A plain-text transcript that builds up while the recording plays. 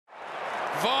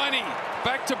Viney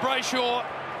back to Brayshaw.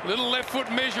 Little left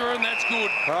foot measure, and that's good.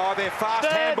 Oh, they're fast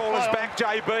handballers back,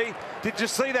 JB. Did you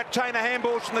see that chain of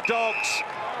handballs from the Dogs?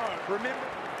 Remember?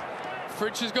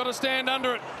 Fritsch has got to stand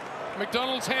under it.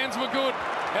 McDonald's hands were good.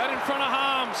 Out in front of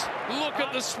Harms. Look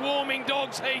at the swarming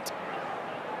Dogs heat.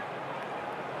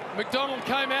 McDonald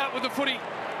came out with the footy.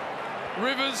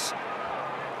 Rivers.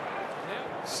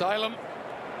 Salem.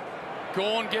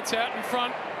 Gawn gets out in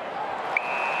front.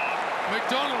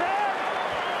 McDonald.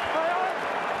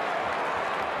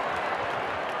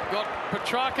 Got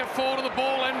Petrarca forward to the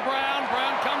ball and Brown.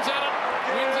 Brown comes at it.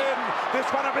 Wins it. This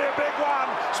one will be a big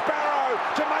one. Sparrow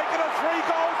to make it a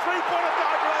 3-goal, 3-quarter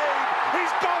time lead.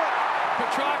 He's got it.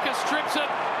 Petrarca strips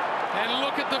it. And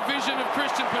look at the vision of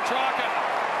Christian Petrarca.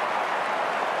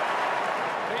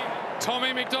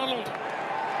 Tommy McDonald.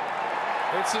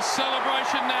 It's a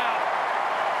celebration now.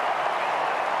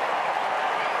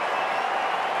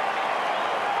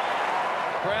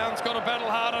 Brown's got to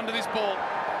battle hard under this ball.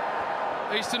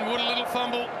 Easton Wood a little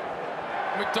fumble.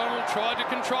 McDonald tried to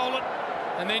control it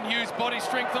and then used body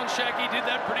strength on Shaggy. Did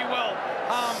that pretty well.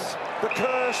 Harms. The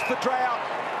curse, the drought,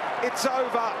 it's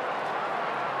over.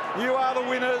 You are the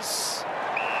winners.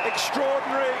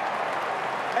 Extraordinary.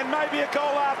 And maybe a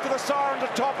goal after the siren to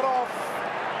top it off.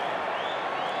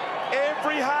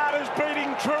 Every heart is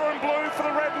beating true and blue for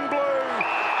the red and blue.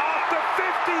 After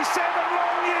 57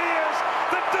 long years,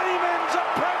 the Demons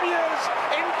are premiers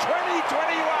in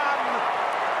 2021.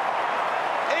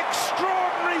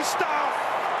 Extraordinary stuff.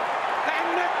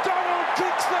 And McDonald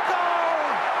kicks the goal.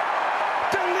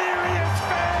 Delirious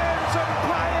fans and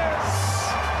players.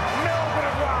 Melbourne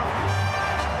have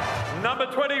won. Number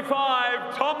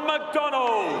 25, Tom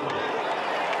McDonald.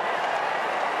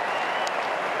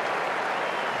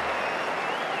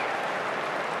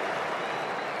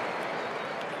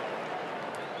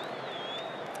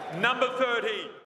 Number 30.